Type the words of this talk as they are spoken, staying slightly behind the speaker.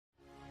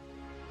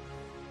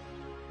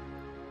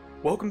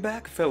Welcome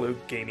back, fellow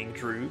gaming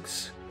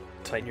droogs.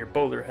 Tighten your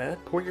bowler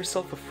hat, pour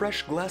yourself a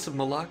fresh glass of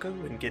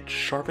Malacco, and get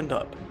sharpened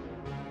up.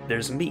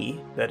 There's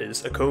me, that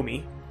is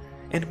Akomi,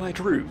 and my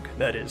droog,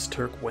 that is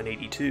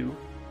Turk182,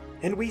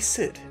 and we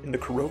sit in the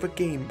Korova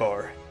game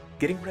bar,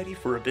 getting ready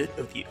for a bit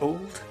of the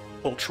old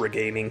ultra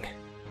gaming.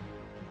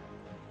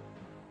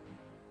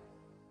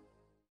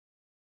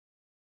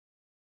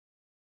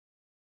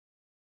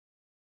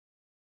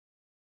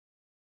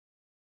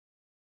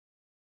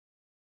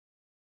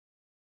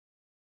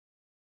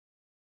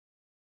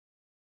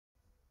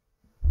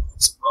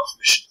 It's a rough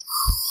mission.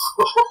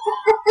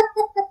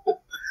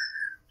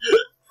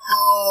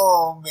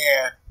 Oh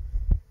man,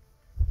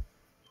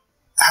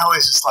 I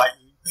was just like,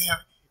 man,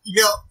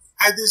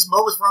 I had these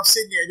moments where I'm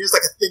sitting there and there's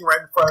like a thing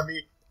right in front of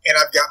me, and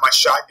I've got my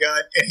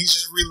shotgun, and he's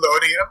just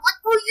reloading, and I'm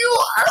like, will you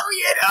hurry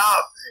it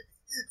up?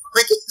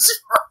 Like,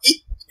 it's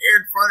right there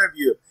in front of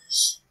you.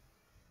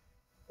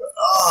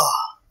 Oh.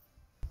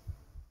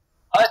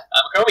 Hi,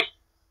 I'm Kobe.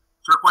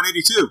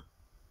 Turk182.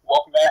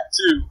 Welcome back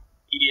to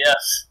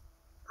EDF,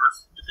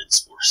 Earth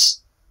Defense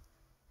Force.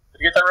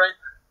 Did I get that right?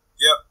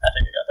 Yep. I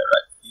think I got that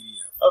right.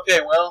 EDF. Okay,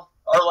 well,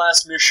 our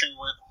last mission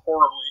went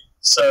horribly,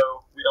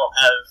 so we don't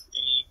have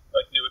any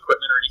new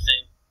equipment or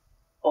anything.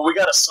 Well, we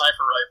got a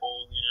sniper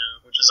rifle,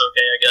 which is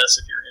okay, I guess,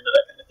 if you're into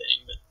that kind of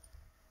thing. But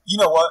you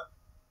know what?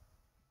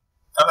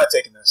 I'm not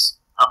taking this.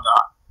 I'm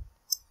not.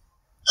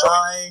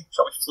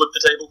 Shall we flip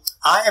the table?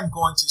 I am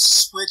going to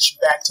switch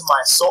back to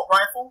my assault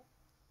rifle,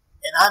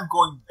 and I'm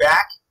going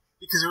back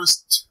because there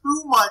was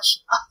too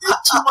much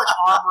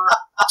armor,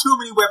 too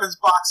many weapons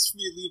boxes for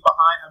me to leave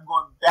behind. I'm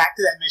going back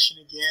to that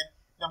mission again,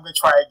 and I'm going to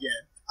try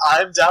again.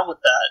 I'm down with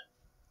that.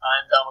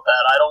 I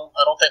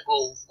don't think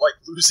we'll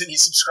lose any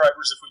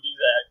subscribers if we do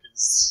that,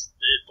 because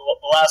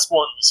the last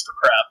one was for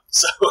crap.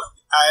 So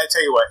I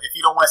tell you what, if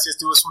you don't want to see us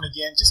do this one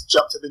again, just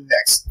jump to the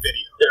next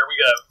video. There we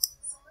go.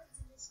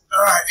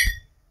 All right,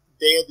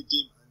 Day of the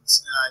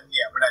Demons.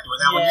 Yeah, we're not doing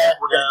that one yet.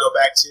 We're going to go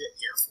back to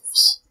Air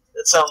Force.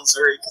 That sounds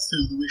very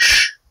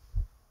Cthulhu-ish.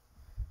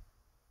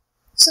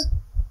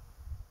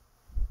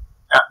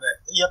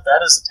 Yep,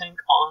 that is a tank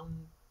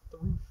on the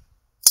roof.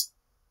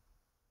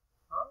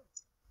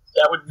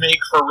 That would make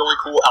for a really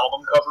cool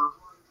album cover.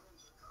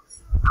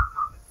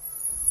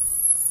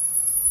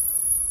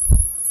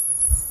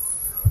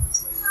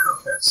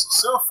 Okay,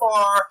 so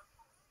far,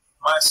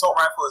 my assault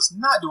rifle is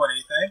not doing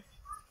anything.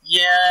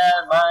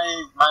 Yeah,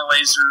 my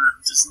laser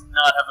does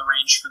not have the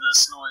range for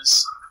this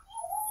noise.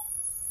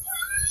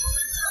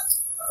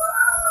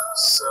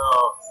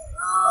 So,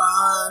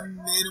 I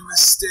made a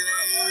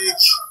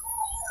mistake.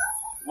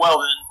 Well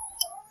then,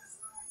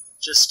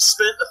 just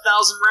spent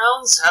 1,000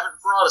 rounds, haven't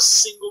brought a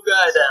single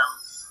guy down.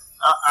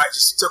 I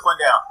just took one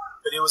down,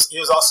 but he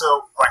was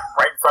also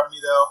right in front of me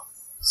though.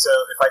 So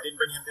if I didn't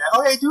bring him down,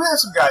 oh, hey, I do have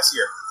some guys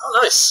here. Oh,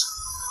 nice.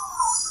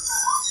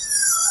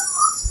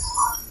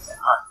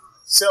 Alright.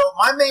 So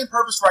my main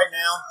purpose right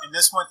now in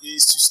this one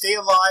is to stay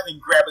alive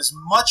and grab as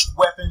much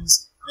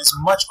weapons and as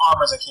much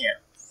armor as I can.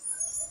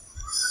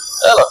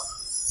 Hello.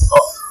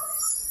 Oh.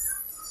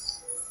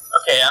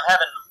 Okay, I'm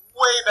having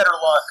way better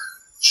luck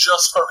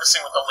just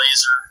focusing with the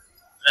laser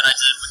than I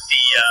did with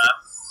the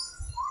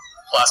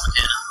plasma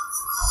cannon.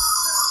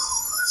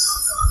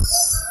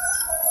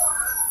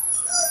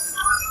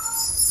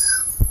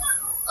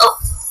 Oh,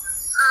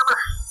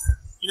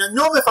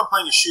 normally if I'm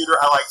playing a shooter,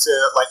 I like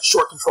to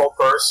short control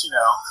burst,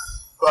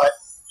 but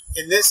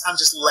in this, I'm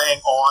just laying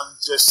on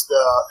just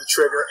the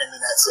trigger, and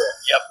then that's it.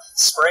 Yep,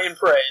 spray and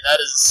pray. That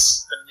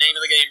is the name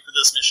of the game for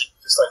this mission.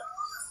 Just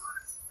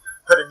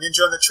put a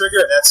ninja on the trigger,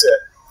 and that's it.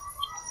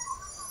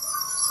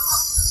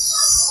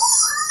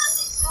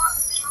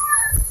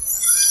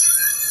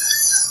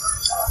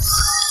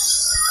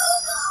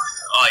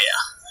 Oh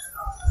yeah.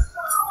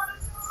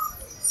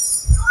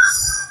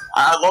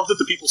 I love that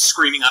the people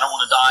screaming, "I don't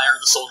want to die," are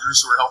the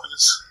soldiers who are helping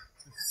us.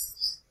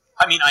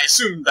 I mean, I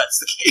assume that's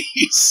the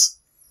case.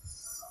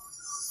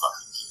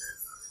 Fucking Gary.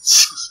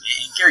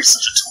 Man, Gary's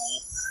such a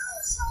tool.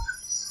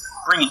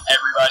 Bringing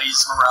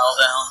everybody's morale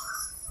down.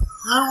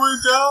 I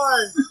would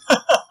die.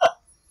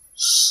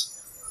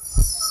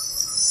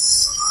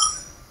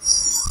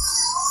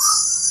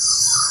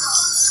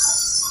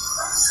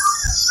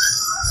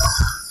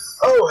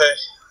 Oh, hey.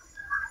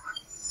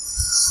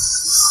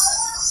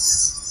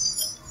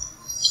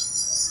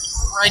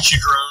 Right, you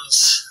drones.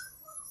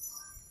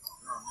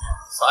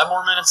 5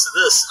 more minutes of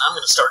this, and I'm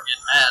going to start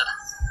getting mad.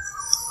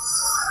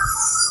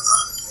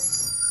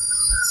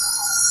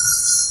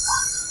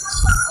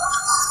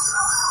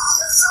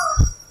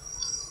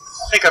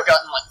 I think I've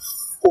gotten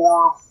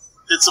 4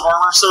 bits of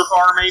armor so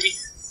far, maybe.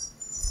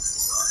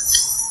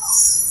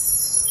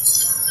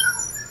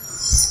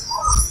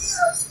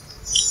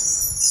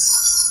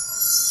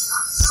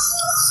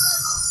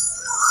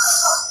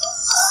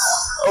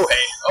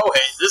 Oh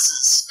hey, this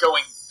is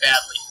going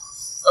badly.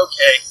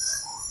 Okay.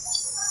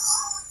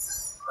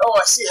 Oh,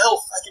 I see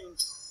health. I can...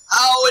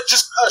 Oh, it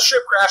just... A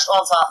ship crashed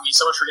on top of me.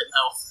 So much for getting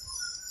health.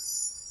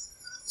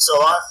 So,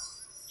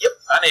 Yep,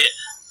 I made it.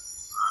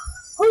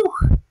 Whew.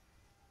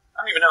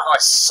 I don't even know how I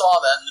saw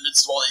that in the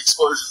midst of all the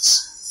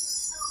explosions.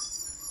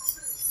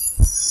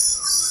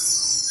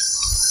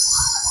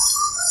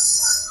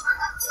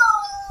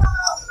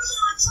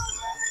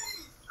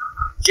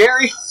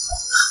 Gary,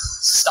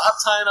 stop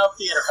tying up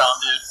the intercom,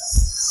 dude.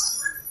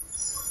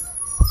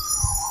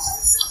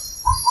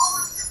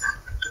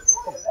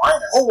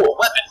 Oh, a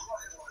weapon.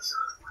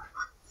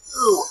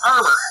 Ooh,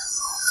 armor.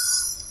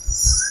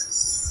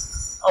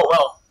 Oh,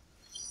 well.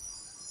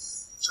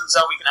 Turns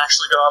out we can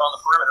actually go out on the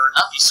perimeter and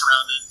not be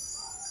surrounded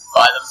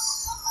by them.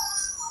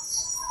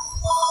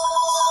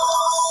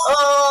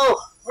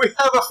 Oh, we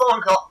have a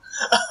phone call.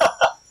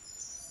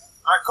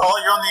 Alright,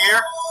 call, you're on the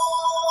air.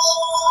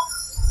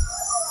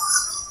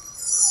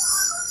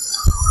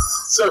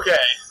 It's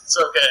okay. It's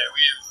okay.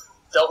 We've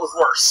dealt with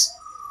worse.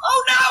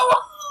 Oh, no!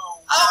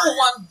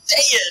 Oh, I'm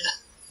dead!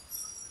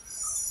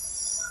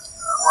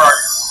 Where are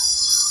you?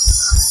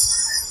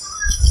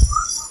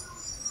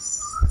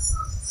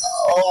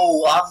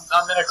 Oh,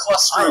 I'm in a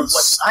cluster of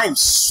I am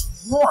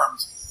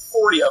swarmed.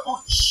 40 of them.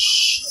 Oh,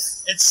 shit.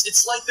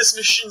 It's like this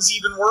mission's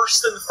even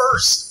worse than the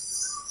first.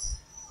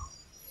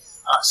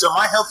 So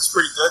my health is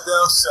pretty good,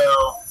 though,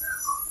 so...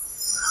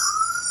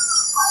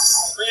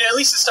 But yeah, at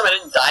least this time I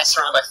didn't die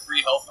surrounded by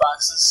 3 health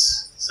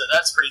boxes, so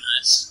that's pretty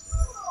nice.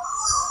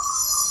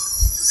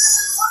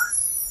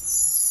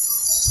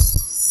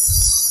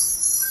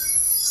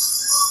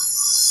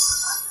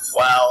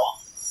 Wow.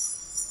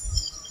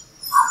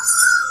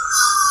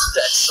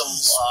 That's a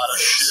lot of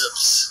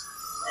ships.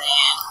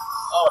 Man.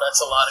 Oh,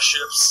 that's a lot of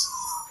ships.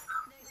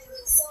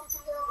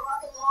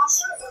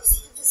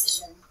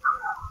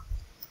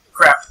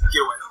 Crap,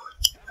 get away.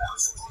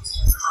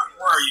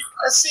 Where are you?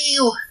 I see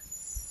you.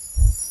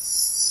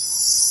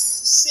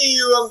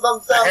 I'm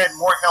I had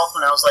more health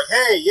when I was like,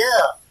 hey,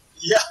 yeah.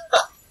 Yeah.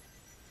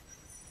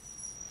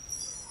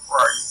 Where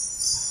are you?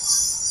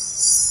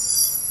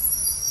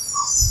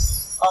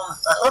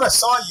 I thought I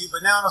saw you,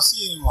 but now I don't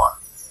see you anymore.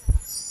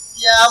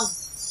 Yeah,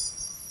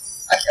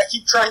 I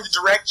keep trying to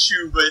direct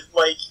you, but,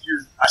 like,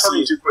 you're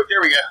turning too quick.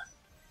 There we go.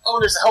 Oh,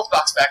 and there's a health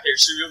box back there,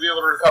 so you'll be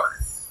able to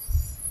recover.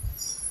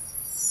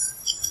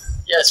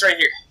 Yeah, it's right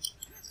here.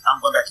 I'm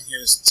going back in here.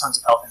 There's tons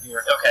of health in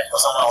here. Okay.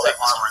 Plus all that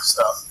armor and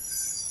stuff.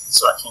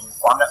 So I can't even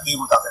farm that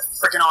leave without that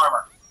freaking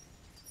armor.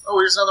 Oh,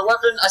 here's another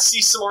weapon. I see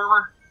some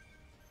armor.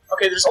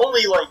 Okay, there's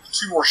only, like,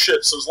 2 more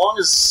ships, so as long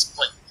as,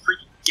 like,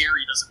 freaking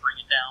Gary doesn't bring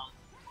it down.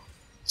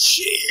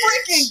 Jeez.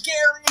 Freaking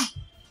Gary!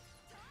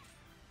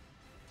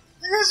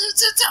 There's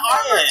just an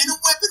armor and a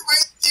weapon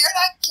right there, and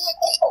I can't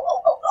get...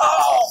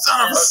 Oh,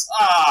 son of a...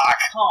 Ah,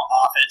 come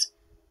off it.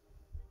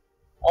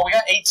 Well, we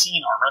got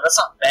 18 armor. That's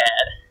not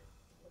bad.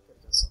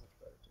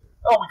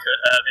 Oh, we could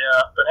have,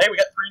 yeah. But hey, we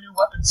got 3 new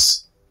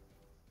weapons.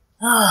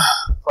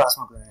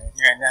 Plasma grenade.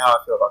 Yeah, now how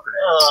I feel about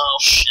grenades. Oh,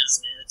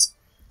 shiznit.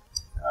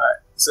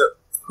 Alright, so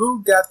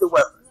who got the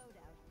weapon?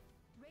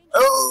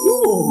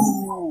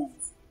 Oh!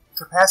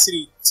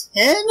 Capacity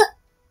 10?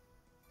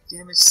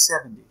 Damage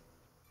 70.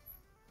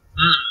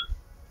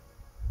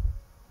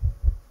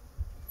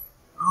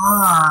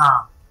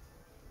 Ah.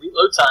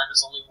 Reload time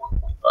is only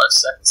 1.5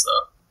 seconds,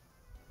 though.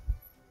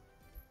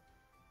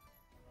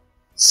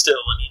 Still,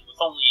 I mean,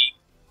 with only...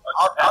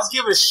 I'll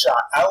give it a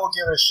shot. I will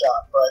give it a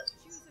shot, but...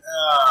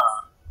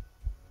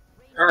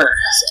 Here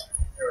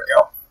we go.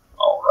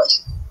 Alright.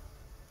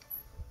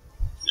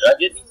 Did I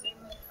get anything?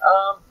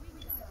 Oh,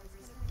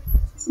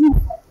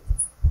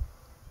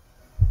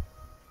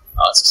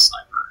 it's a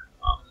sniper.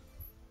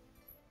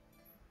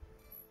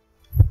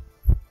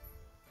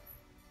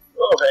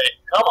 Okay,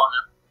 come on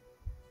now.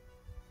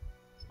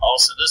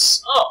 Also,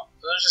 this... Oh,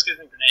 that just gives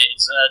me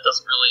grenades. That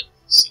doesn't really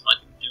seem like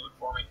it can do it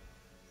for me.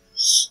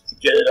 To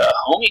get a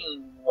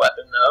homing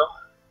weapon, though.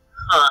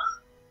 Huh.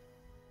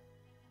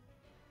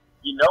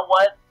 You know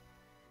what?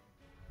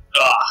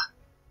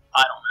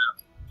 I don't know.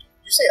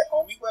 You say a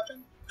homie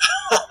weapon?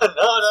 No.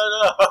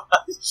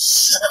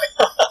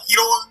 You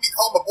don't want me to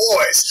call my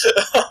boys.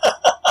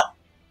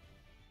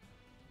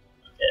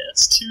 Okay,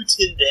 that's 2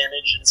 tin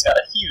damage, and it's got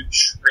a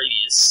huge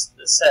radius.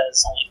 This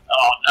says only...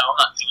 Oh, no, I'm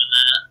not doing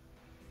that.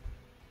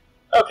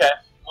 Okay,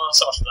 well,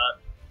 so much for that.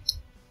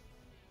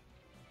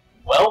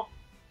 Well,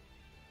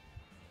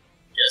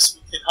 guess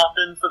we can hop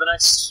in for the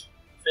next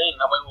thing.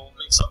 That way we'll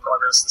make some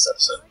progress this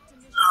episode.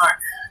 Alright,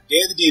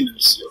 Day of the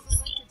Demons. Day of the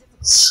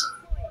Demons.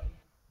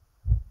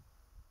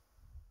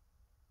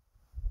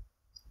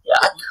 Yeah,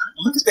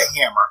 look at the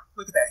hammer.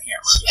 Look at that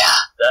hammer. Yeah,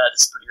 that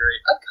is pretty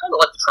great. I'd kind of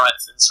like to try the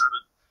Finster,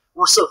 but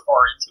we're so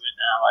far into it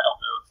now, I don't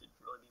know if it'd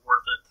really be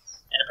worth it.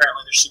 And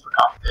apparently they're super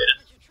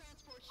complicated.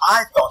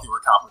 I thought they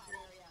were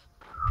complicated.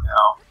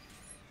 No.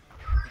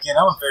 Again,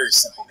 I'm a very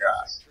simple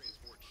guy.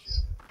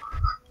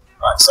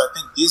 Alright, so I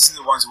think these are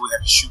the ones we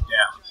have to shoot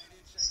down.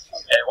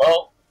 Okay,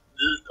 well,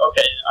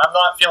 okay, I'm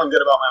not feeling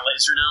good about my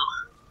laser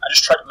now. I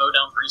just tried to mow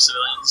down 3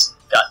 civilians.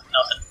 Got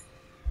nothing.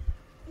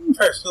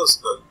 Try to kill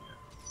civilians.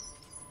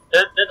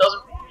 It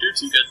doesn't do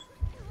too good.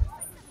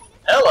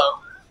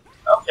 Hello.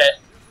 Okay.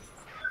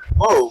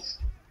 Whoa.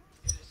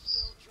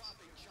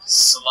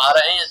 It's a lot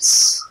of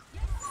ants.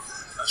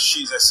 Oh,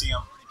 jeez, I see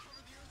them.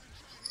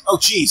 Oh,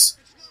 jeez.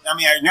 I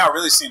mean, I now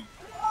really seem...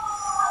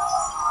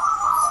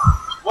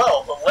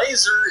 Well, the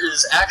laser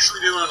is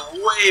actually doing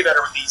way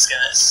better with these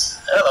guys.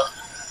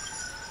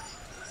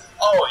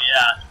 Oh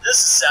yeah, this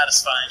is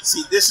satisfying.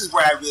 See, this is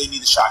where I really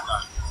need the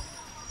shotgun.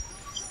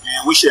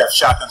 Man, we should have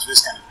shotguns for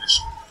this kind of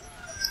mission.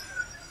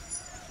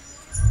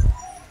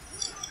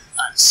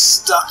 I'm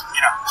stuck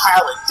in a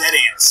pile of dead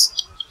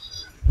ants.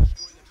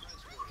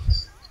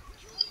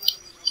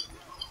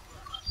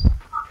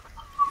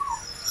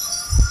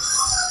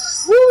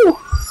 Woo!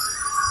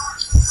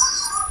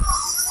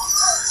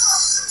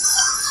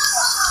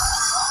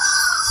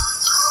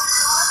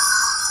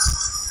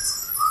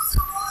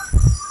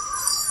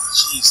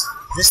 Jeez,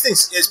 this thing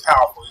is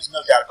powerful. There's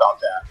no doubt about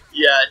that.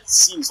 Yeah, it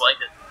seems like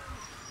it.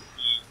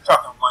 You're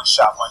talking one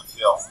shot, one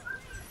kill.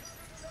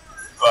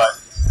 But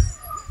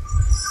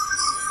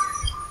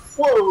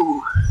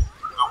whoa!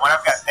 But when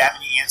I've got that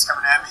many ants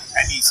coming at me,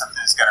 I need something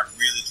that's gonna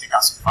really kick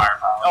out some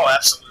firepower. Oh,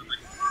 absolutely.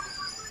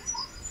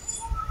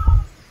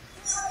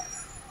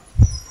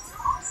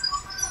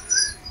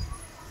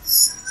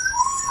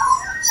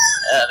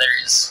 There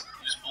he is.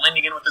 He was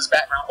blending in with his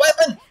background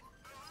weapon.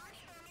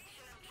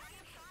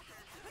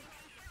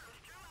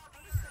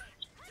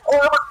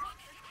 Oh,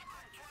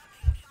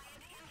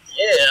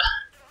 yeah.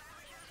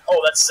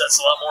 Oh, that's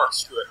a lot more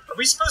to it. Are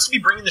we supposed to be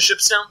bringing the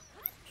ships down?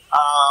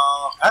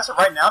 As of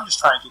right now, I'm just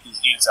trying to get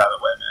these ants out of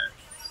the way, man.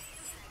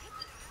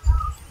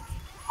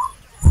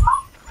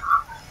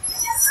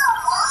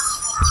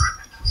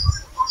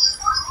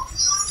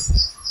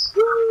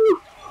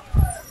 Woo!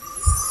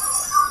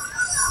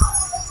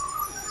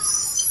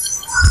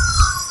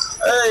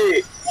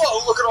 Hey!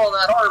 Whoa, look at all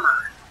that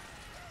armor!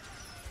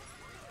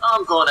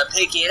 I'm gonna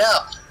pick it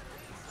up.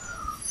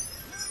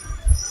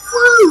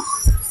 Woo!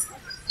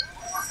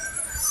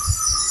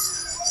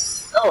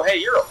 Oh, hey,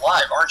 you're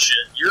alive, aren't you?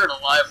 You're an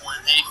alive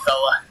one, hey,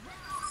 fella.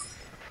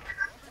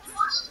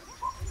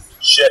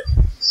 Shit.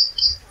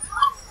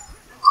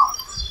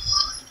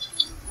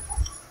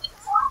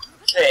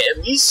 Okay, at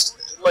least,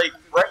 like,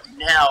 right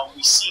now,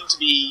 we seem to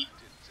be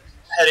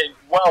heading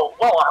well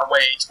on our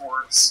way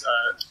towards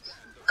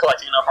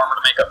collecting enough armor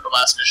to make up the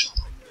last mission.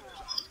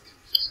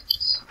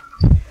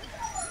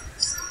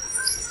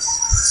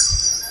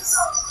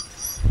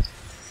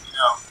 You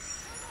know,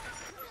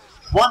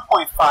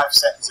 1.5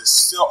 seconds is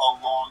still a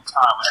long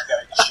time when I've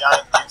got a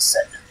giant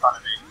insect in front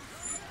of me.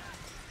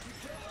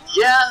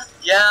 Yeah,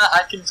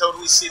 I can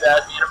totally see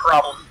that being a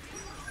problem.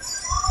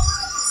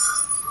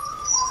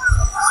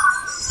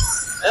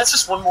 And that's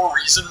just one more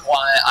reason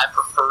why I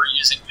prefer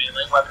using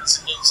melee weapons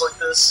in games like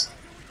this.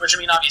 Which, I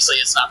mean, obviously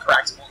it's not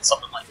practical in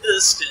something like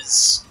this,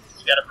 because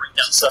you gotta bring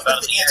down stuff out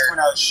of the air.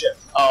 Out of the ship.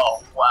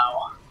 Oh,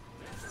 wow.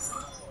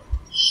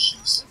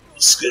 Jeez.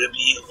 It's gonna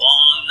be a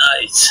long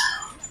night.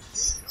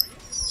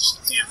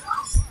 Damn.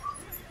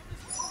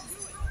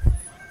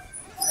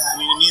 I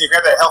mean, I need to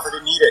grab that health, I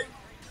didn't need it.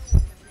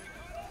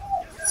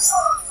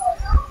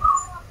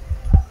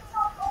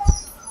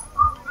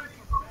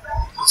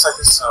 Looks like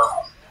this,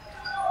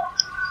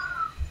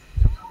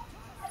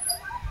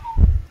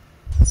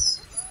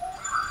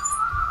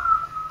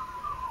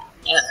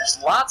 Yeah, there's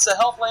lots of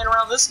health laying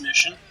around this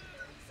mission.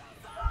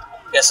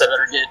 Guess I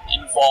better get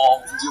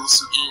involved and deal with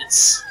some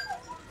ants.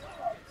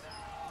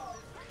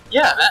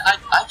 Yeah,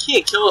 I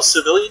can't kill a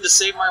civilian to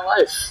save my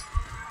life.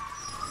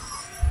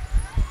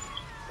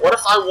 What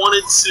if I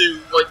wanted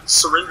to, like,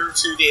 surrender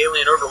to the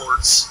alien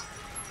overlords?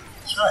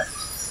 That's right.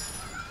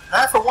 And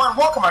I, for one,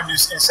 welcome our new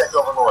insect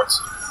overlords.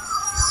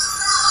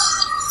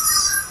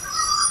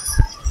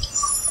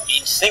 I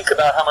mean, think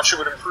about how much it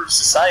would improve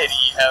society.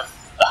 You have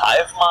the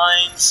hive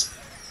minds.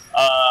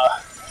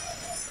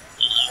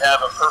 You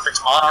have a perfect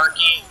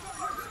monarchy.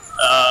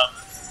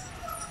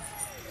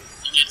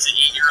 You get to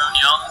eat your own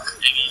young.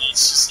 I mean,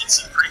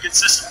 it's a pretty good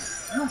system.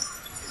 Yeah.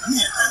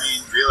 I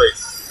mean, really,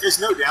 there's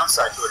no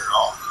downside to it at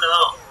all.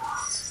 No.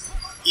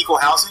 Equal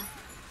housing.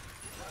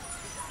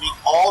 I mean,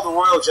 all the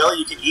royal jelly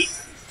you can eat.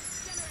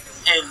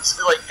 And,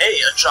 like,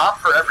 hey, a job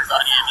for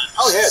everybody.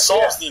 I mean,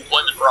 solves the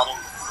employment problem.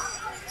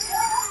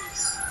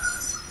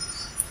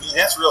 I mean,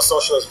 that's real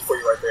socialism for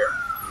you right there.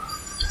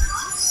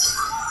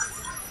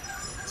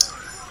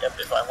 Yep,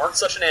 if I weren't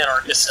such an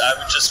anarchist, I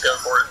would just go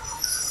for it.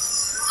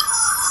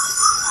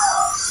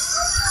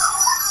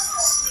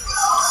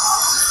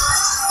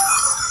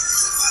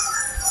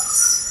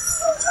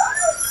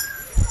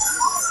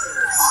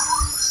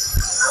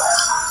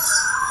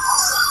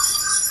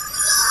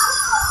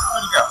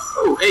 Where'd you go?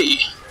 Oh, hey.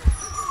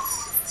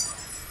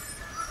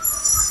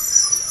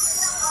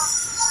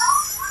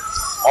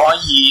 Aw,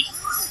 ye.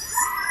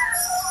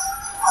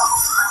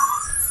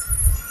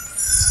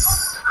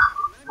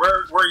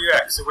 Where are you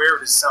at? So wherever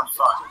this sounds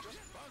fun.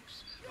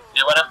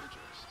 Yeah, what happened?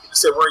 I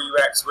said, where are you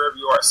at? So wherever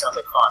you are, it sounds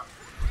like fun.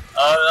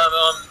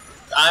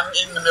 I'm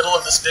in the middle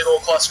of this big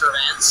old cluster of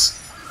ants.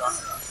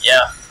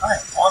 Yeah. I'm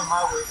on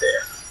my way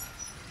there.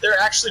 They're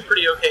actually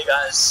pretty okay,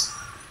 guys.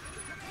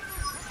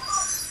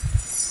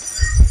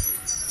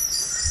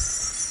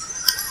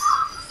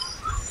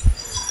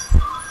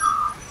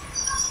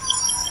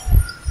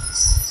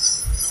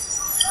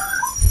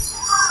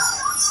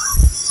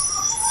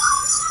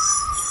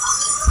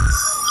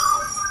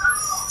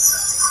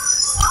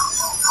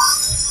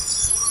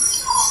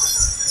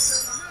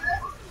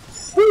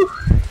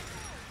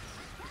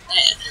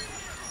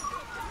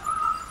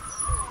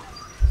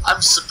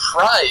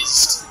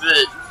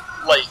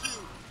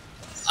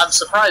 I'm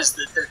surprised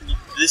that there can be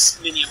this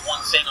many of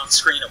one thing on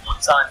screen at one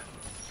time.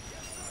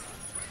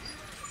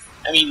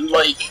 I mean,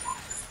 like,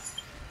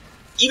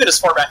 even as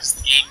far back as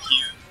the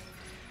GameCube,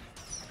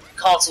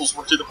 consoles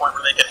were to the point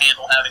where they could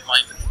handle having,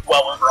 like,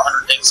 well over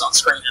 100 things on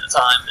screen at a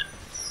time. And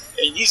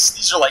I mean,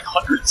 these are, like,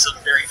 hundreds of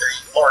very, very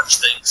large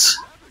things.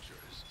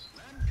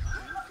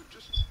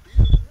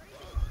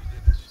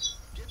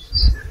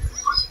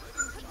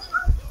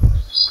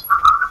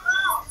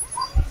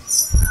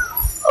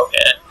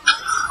 Okay.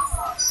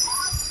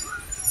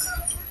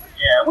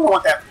 Yeah, we don't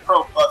want that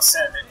pro-bug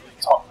sentiment we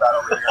talked about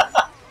over here.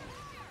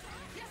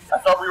 I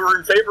thought we were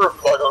in favor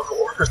of bug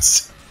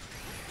overlords.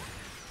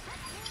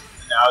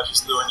 Now I was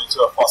just luring you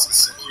to a false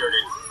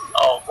security.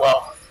 Oh,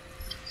 well.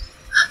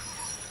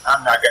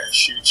 I'm not gonna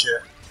shoot you.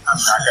 I'm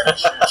not gonna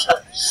shoot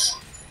you.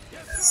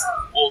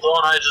 Well,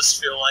 don't I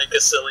just feel like a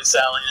silly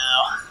Sally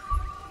now?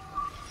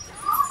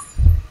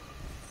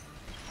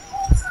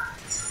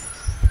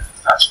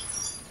 Gotcha.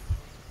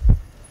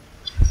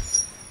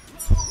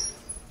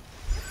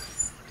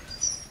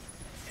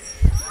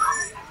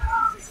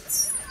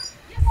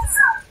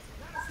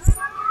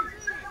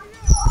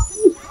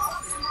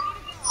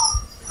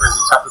 Where's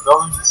the top of the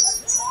building?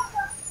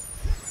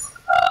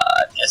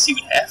 I guess he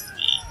would have to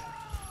be.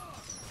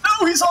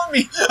 No, he's on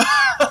me!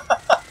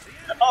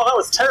 Oh, that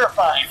was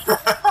terrifying.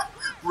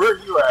 Where are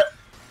you at?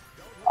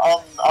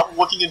 I'm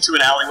looking into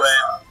an alleyway.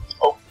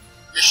 Oh,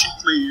 mission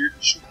cleared,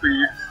 mission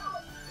cleared.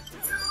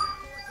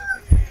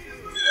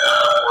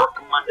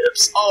 Work on my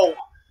hips. Oh,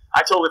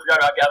 I totally forgot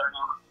about gathering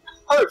armor.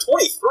 Oh,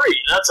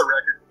 23, that's a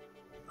record.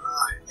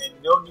 And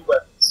no new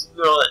weapons.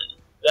 No,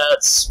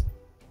 that's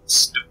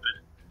stupid.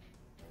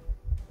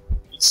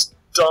 It's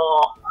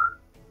dumb.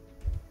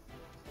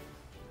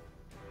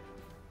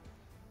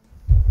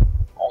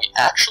 Well, we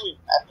actually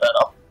wrapped that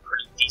up in a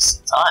pretty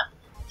decent time.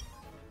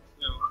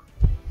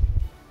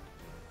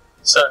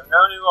 So,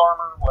 no new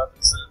armor,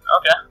 weapons, then.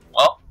 Okay,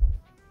 well,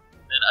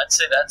 then I'd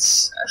say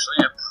that's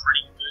actually a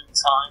pretty good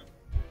time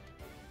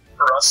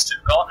for us to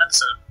call it an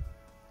episode.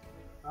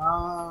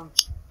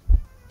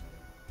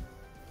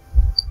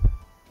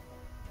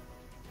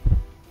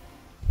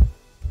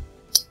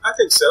 I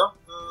think so.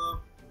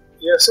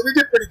 Yeah, so we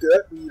did pretty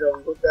good. We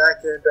went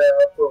back and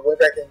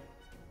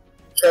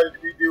tried to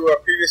redo our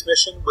previous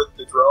mission with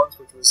the drones,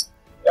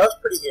 that was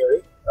pretty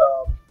hairy.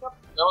 That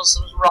was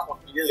a rough one.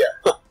 Yeah,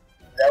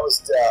 that was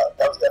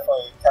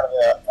definitely kind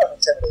of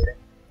intimidating.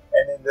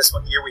 And then this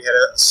one here, we had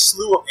a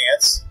slew of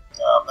ants.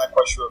 I'm not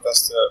quite sure if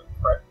that's the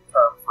correct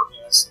term for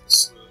ants.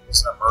 Slew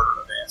isn't a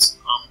murder of ants.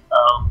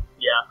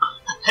 Yeah.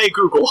 Hey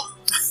Google.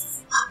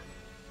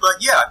 But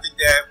yeah, I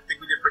think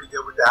we did pretty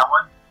good with that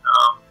one.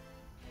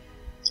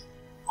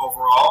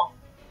 Overall,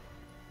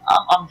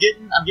 I'm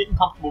getting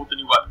comfortable with the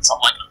new weapons. I'm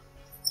liking them.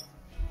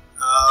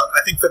 I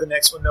think for the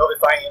next one, though,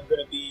 if I am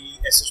going to be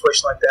in a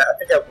situation like that, I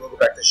think I will go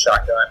back to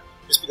shotgun,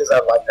 just because I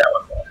like that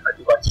one more. I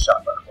do like the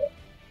shotgun more.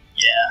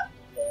 Yeah.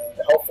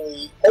 And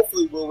hopefully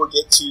we'll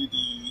get to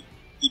the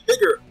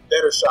bigger,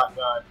 better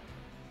shotgun,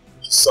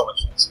 which is so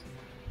much nicer.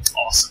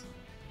 Awesome.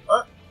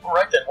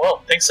 Alright then,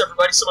 well, thanks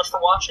everybody so much for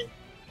watching.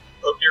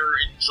 Hope you're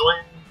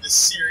enjoying this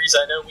series,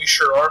 I know we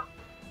sure are.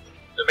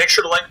 So make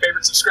sure to like,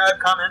 favorite, subscribe,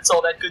 comments,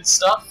 all that good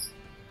stuff.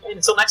 And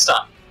until next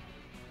time,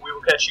 we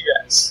will catch you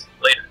guys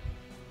later.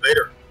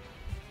 Later.